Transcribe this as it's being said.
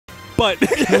but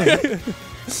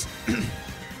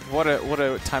What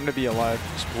a time to be alive.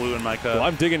 Just blew in my cup. well,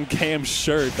 I'm digging Cam's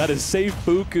shirt. That is Safe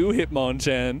Buku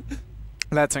Hitmonchan,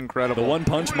 That's incredible. the One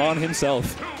Punch Mon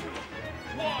himself.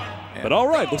 But all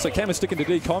right, looks like Cam is sticking to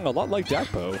Diddy Kong a lot like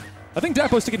Dakpo. I think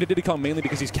Dakpo's sticking to Diddy Kong mainly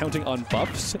because he's counting on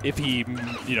buffs. If he,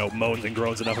 you know, moans and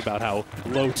groans enough about how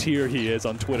low tier he is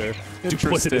on Twitter,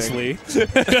 duplicitously.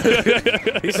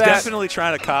 He's definitely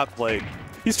trying to cop, like...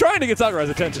 He's trying to get Sakurai's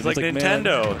attention. It's like man.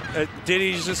 Nintendo.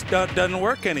 Diddy's just doesn't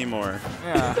work anymore.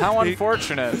 Yeah, how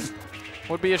unfortunate.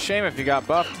 Would be a shame if you got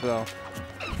buffed, though.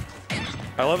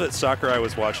 I love that Sakurai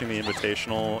was watching the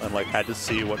Invitational and like had to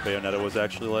see what Bayonetta was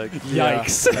actually like.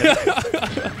 Yikes.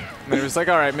 And he was like,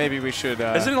 all right, maybe we should...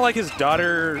 Isn't it like his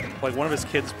daughter, like one of his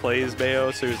kids plays Bayo,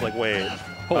 so he was like, wait,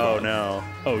 oh no.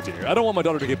 Oh dear, I don't want my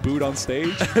daughter to get booed on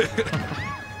stage.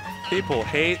 People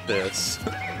hate this.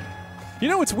 You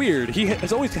know, it's weird. He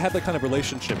has always had that kind of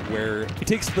relationship where he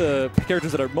takes the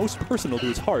characters that are most personal to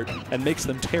his heart and makes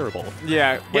them terrible.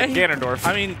 Yeah, like Ganondorf.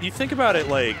 I mean, you think about it,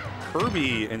 like,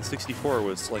 Kirby in 64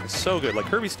 was, like, so good. Like,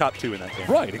 Kirby's top 2 in that game.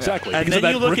 Right, exactly. And because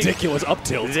then of that ridiculous up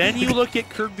tilt. Then you look at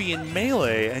Kirby in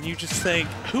Melee, and you just think,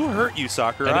 who hurt you,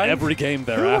 Sakurai? And every game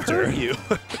thereafter. Who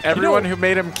hurt you? Everyone who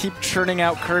made him keep churning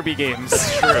out Kirby games.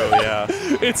 It's true, yeah.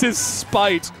 It's his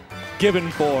spite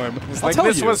given form. It's like,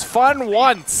 this was fun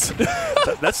once.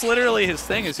 That's literally his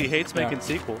thing, is he hates making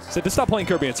sequels. So to stop playing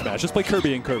Kirby and Smash, just play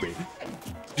Kirby and Kirby.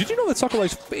 Did you know that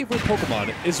Sakurai's favorite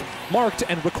Pokemon is marked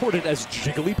and recorded as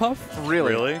Jigglypuff?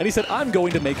 Really? And he said, I'm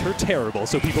going to make her terrible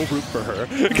so people root for her.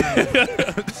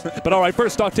 But all right,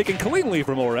 first stock taken cleanly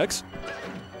from Orex.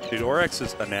 Dude, Orex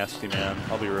is a nasty man.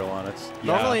 I'll be real honest.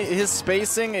 Normally, his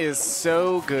spacing is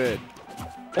so good.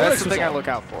 That's the thing I look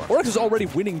out for. Orex is already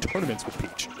winning tournaments with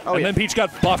Peach. Oh, and yeah. then Peach got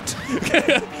buffed.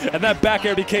 And that back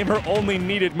air became her only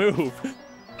needed move.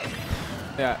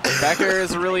 Yeah, back air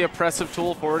is a really oppressive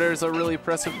tool. Forward air is a really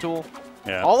oppressive tool.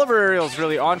 Yeah. All of her aerials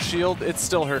really on shield. It's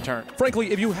still her turn.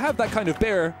 Frankly, if you have that kind of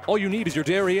bear, all you need is your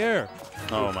derriere.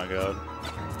 Oh my god.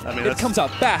 I mean, it comes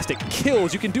out fast, it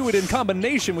kills. You can do it in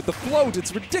combination with the float.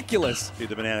 It's ridiculous. Dude,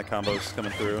 the banana combo's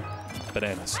coming through.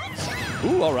 Bananas.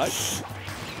 Ooh, all right.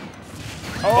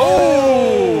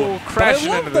 Oh! But I Crashing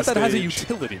love into the that has a stage.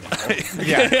 utility now.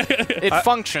 Yeah, it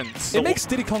functions. It makes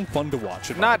Diddy Kong fun to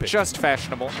watch. Not just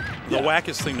fashionable. The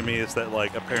wackest thing to me is that,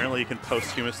 like, apparently you can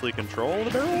posthumously control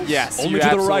the barrels? Yes, Only to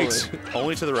the right.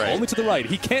 Only to the right. Only to the right.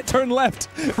 He can't turn left.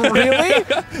 Really?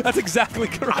 That's exactly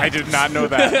correct. I did not know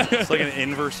that. It's like an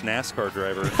inverse NASCAR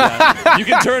driver. You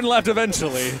can turn left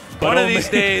eventually. But One of only- these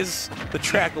days, the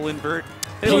track will invert.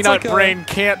 Peanut like brain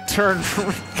can't turn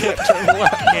left.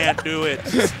 Can't do it.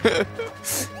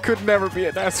 Could never be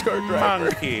a NASCAR driver.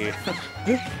 Monkey.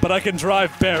 But I can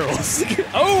drive barrels.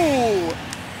 Oh!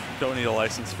 Don't need a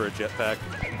license for a jetpack.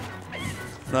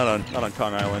 Not on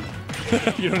Kong Island.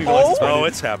 You don't need a license for Oh, anything.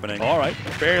 it's happening. All right.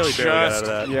 Barely got out of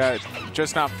that. Yeah,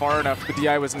 just not far enough. The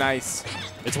DI was nice.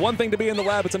 It's one thing to be in the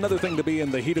lab. It's another thing to be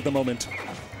in the heat of the moment.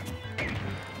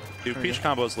 Dude, Peach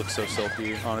combos look so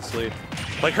silky, honestly.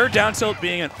 Like, her down tilt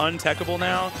being an untechable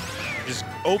now just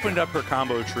opened up her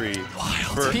combo tree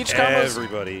for Peach combos,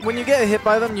 everybody. when you get hit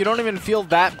by them, you don't even feel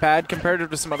that bad compared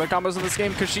to some other combos in this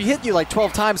game because she hit you like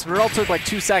 12 times, but it all took like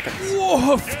 2 seconds.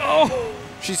 Whoa! Oh.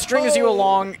 She strings you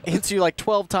along, hits you like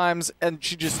 12 times, and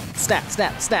she just snap,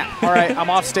 snap, snap. All right, I'm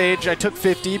off stage. I took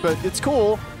 50, but it's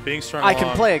cool. Being strung I can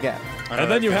along. play again. And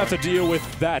then you have to deal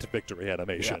with that victory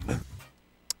animation. Yeah.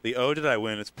 The "Oh, did I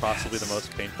win?" is possibly the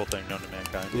most painful thing known to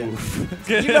mankind.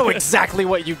 Yeah. You know exactly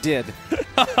what you did.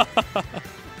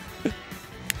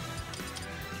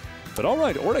 But all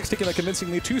right, Orex taking that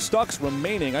convincingly. 2 stocks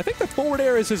remaining. I think that forward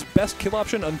air is his best kill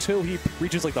option until he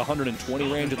reaches like the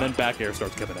 120 range, and then back air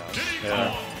starts coming out.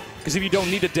 Yeah. Because if you don't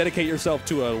need to dedicate yourself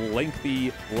to a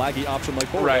lengthy, laggy option like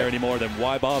forward air anymore, then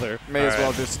why bother? May as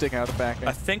well just stick out the back.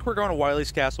 I think we're going to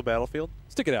Wily's Castle Battlefield.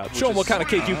 Stick it out. Show them what kind of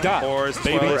cake you got. Or is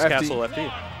baby. Wily's Or FD. Castle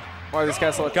FD? Wily's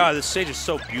Castle. God, this stage is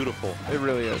so beautiful. It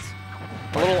really is.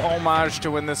 A little homage to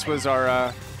when this was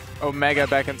our Omega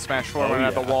back in Smash 4 when we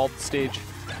had the walled stage.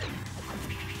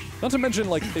 Not to mention,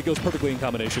 like, it goes perfectly in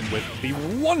combination with the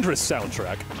wondrous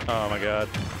soundtrack. Oh my god.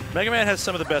 Mega Man has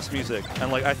some of the best music.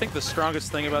 And like I think the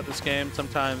strongest thing about this game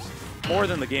sometimes, more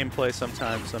than the gameplay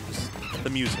sometimes, the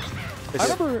music. I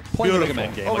remember playing a Mega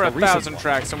Man game. Over like 1,000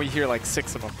 tracks, and we hear like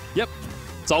 6 of them. Yep.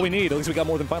 That's all we need. At least we got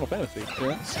more than Final Fantasy.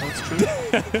 Yeah, that's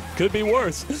true. Could be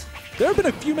worse. There have been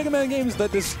a few Mega Man games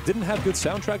that just didn't have good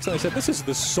soundtracks, and I said, this is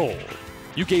the soul.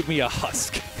 You gave me a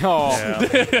husk. Oh,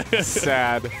 Yeah.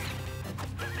 sad.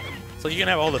 So you can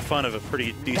have all the fun of a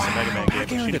pretty decent Mega Man game,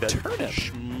 but you need that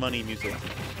turnip. money music.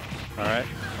 Alright.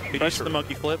 Good use of the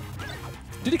monkey flip.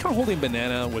 Diddy Kong holding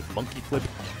banana with monkey flip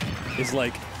is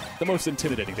like the most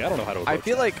intimidating thing. I don't know how to approach I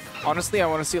feel like, honestly, I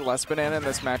want to see less banana in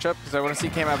this matchup because I want to see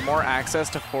Cam have more access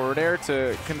to forward air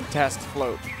to contest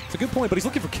float. It's a good point, but he's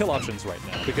looking for kill options right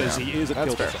now because he is a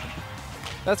kill fair. percent.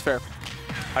 That's fair.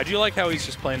 I do like how he's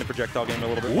just playing the projectile game a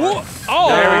little bit more. Oh,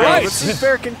 There we go. right. Let's see if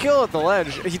Bear can kill at the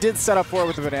ledge. He did set up for it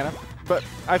with the banana, but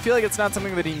I feel like it's not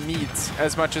something that he needs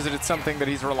as much as it's something that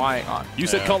he's relying on. You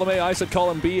said column A, I said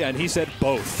column B, and he said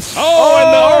both.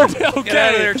 Oh, and the okay. Get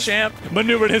out of there, champ.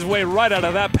 Maneuvered his way right out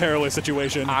of that perilous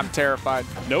situation. I'm terrified.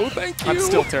 No, thank you. I'm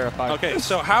still terrified. Okay,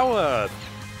 so how,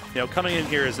 you know, coming in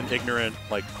here as an ignorant,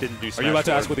 like, didn't do Smash Are you about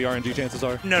to forward. ask what the RNG chances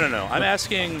are? No. I'm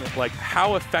asking, like,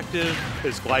 how effective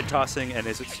is glide tossing, and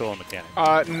is it still a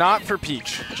mechanic? Not for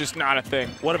Peach. Just not a thing.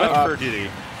 What about for Diddy?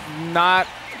 Not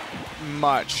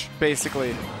much,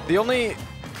 basically. The only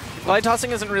glide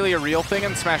tossing isn't really a real thing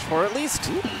in Smash 4, at least,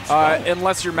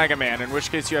 unless you're Mega Man, in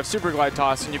which case you have Super Glide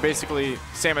Toss, and you basically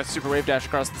same as Super Wave Dash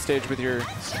across the stage with your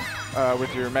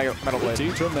Metal Blade.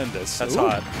 Pretty tremendous. That's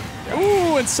hot.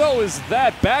 Ooh, and so is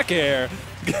that back air.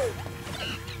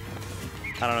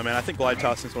 I don't know, man. I think glide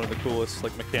tossing is one of the coolest,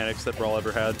 like, mechanics that Brawl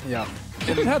ever had. Yeah.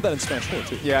 And it had that in Smash 4,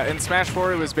 too. Yeah, in Smash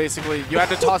 4, it was basically you had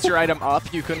to toss your item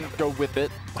up. You couldn't go with it.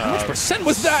 How much percent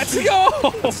was that? Yo!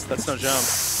 That's no jump.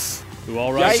 Ooh,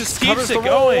 all right. Yikes, Just covers keeps it the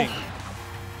roll. going.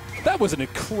 That was an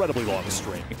incredibly long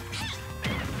string.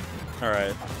 All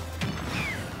right.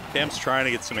 Cam's trying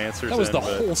to get some answers That was in, the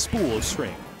but- whole spool of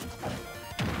string.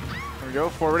 There we go.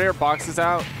 Forward air boxes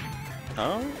out.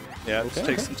 Oh, yeah, just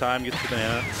takes some time, gets the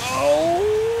banana.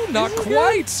 Oh, not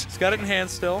quite. He's got it in hand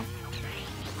still.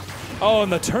 Oh,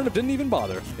 and the turnip didn't even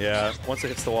bother. Yeah, once it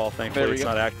hits the wall, There thankfully we it's go.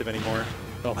 not active anymore.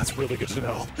 Oh, that's really good to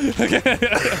know.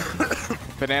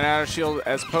 Banana out of shield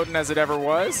as potent as it ever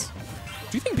was.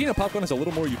 Do you think peanut popcorn has a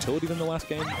little more utility than the last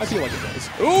game? I feel like it does.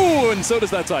 Ooh, and so does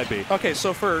that side B. Okay,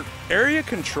 so for area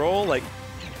control, like,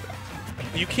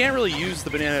 you can't really use the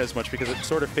banana as much because it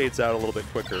sort of fades out a little bit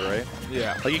quicker, right?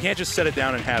 Yeah. Like, you can't just set it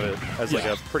down and have it as, like,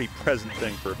 Yeah. a pretty present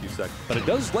thing for a few seconds. But it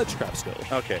does ledge trap still.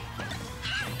 Okay.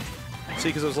 See,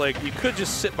 because it was like, you could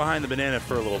just sit behind the banana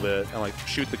for a little bit and, like,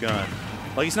 shoot the gun.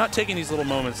 Like, he's not taking these little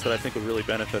moments that I think would really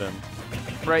benefit him.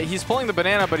 Right, he's pulling the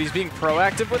banana, but he's being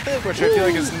proactive with it, which I feel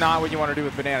like is not what you want to do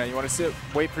with banana. You want to sit,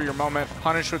 wait for your moment,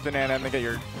 punish with banana, and then get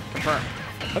your confirm.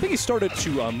 I think he started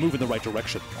to move in the right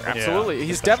direction. Absolutely. Yeah.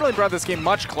 He's definitely brought this game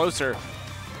much closer.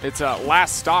 It's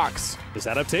last stocks. This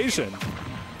adaptation.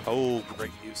 Oh,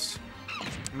 great use.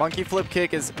 Monkey flip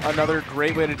kick is another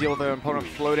great way to deal with an opponent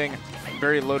floating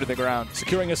very low to the ground.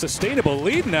 Securing a sustainable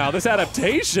lead now. This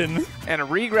adaptation. And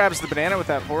re-grabs the banana with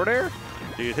that forward air.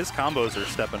 Dude, his combos are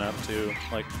stepping up, too.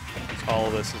 Like, all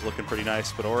of this is looking pretty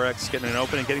nice. But Orex getting an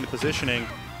opening, getting the positioning.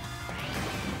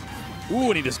 Ooh,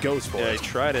 and he just goes for Yeah, he it.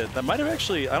 tried it. That might have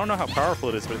actually, I don't know how powerful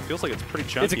it is, but it feels like it's pretty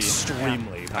chunky. It's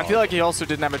extremely powerful. I feel like he also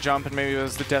didn't have a jump, and maybe it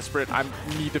was the desperate, I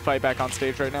need to fight back on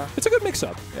stage right now. It's a good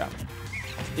mix-up. Yeah.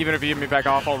 Even if you get me back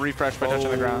off, I'll refresh by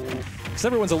touching the ground. Because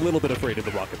everyone's a little bit afraid of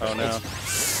the rocket. Oh, no.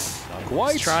 Not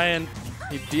quite. He's trying.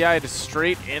 He DI'd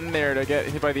straight in there to get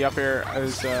hit by the up air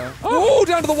as Oh,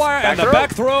 down to the wire. Back and the throw.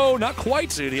 back throw. Not quite.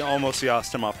 Dude, he almost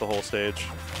yossed him off the whole stage.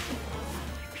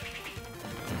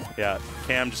 Yeah,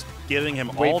 Cam just giving him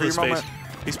Wait all for the your space. moment.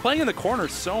 He's playing in the corner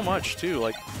so much, too.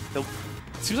 Like, it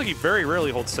seems like he very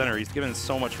rarely holds center. He's giving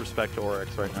so much respect to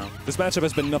Orex right now. This matchup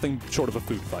has been nothing short of a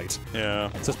food fight. Yeah.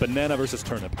 It's just banana versus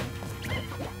turnip.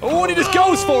 Oh, and he just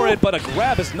goes for it, but a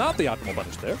grab is not the optimal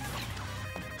punish there.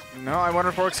 no, I wonder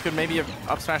if Orex could maybe have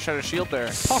up smash out of shield there.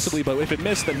 Possibly, but if it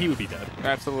missed, then he would be dead.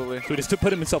 Absolutely. So he just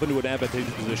put himself into an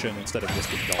advantageous position instead of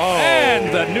risking it all. Oh.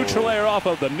 And the neutral air off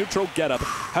of the neutral getup.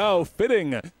 How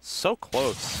fitting. So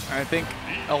close. I think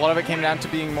a lot of it came down to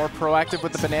being more proactive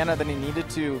with the banana than he needed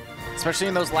to, especially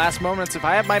in those last moments. If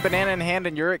I have my banana in hand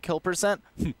and you're at kill percent,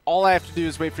 all I have to do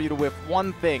is wait for you to whip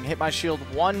one thing, hit my shield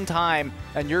one time,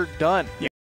 and you're done.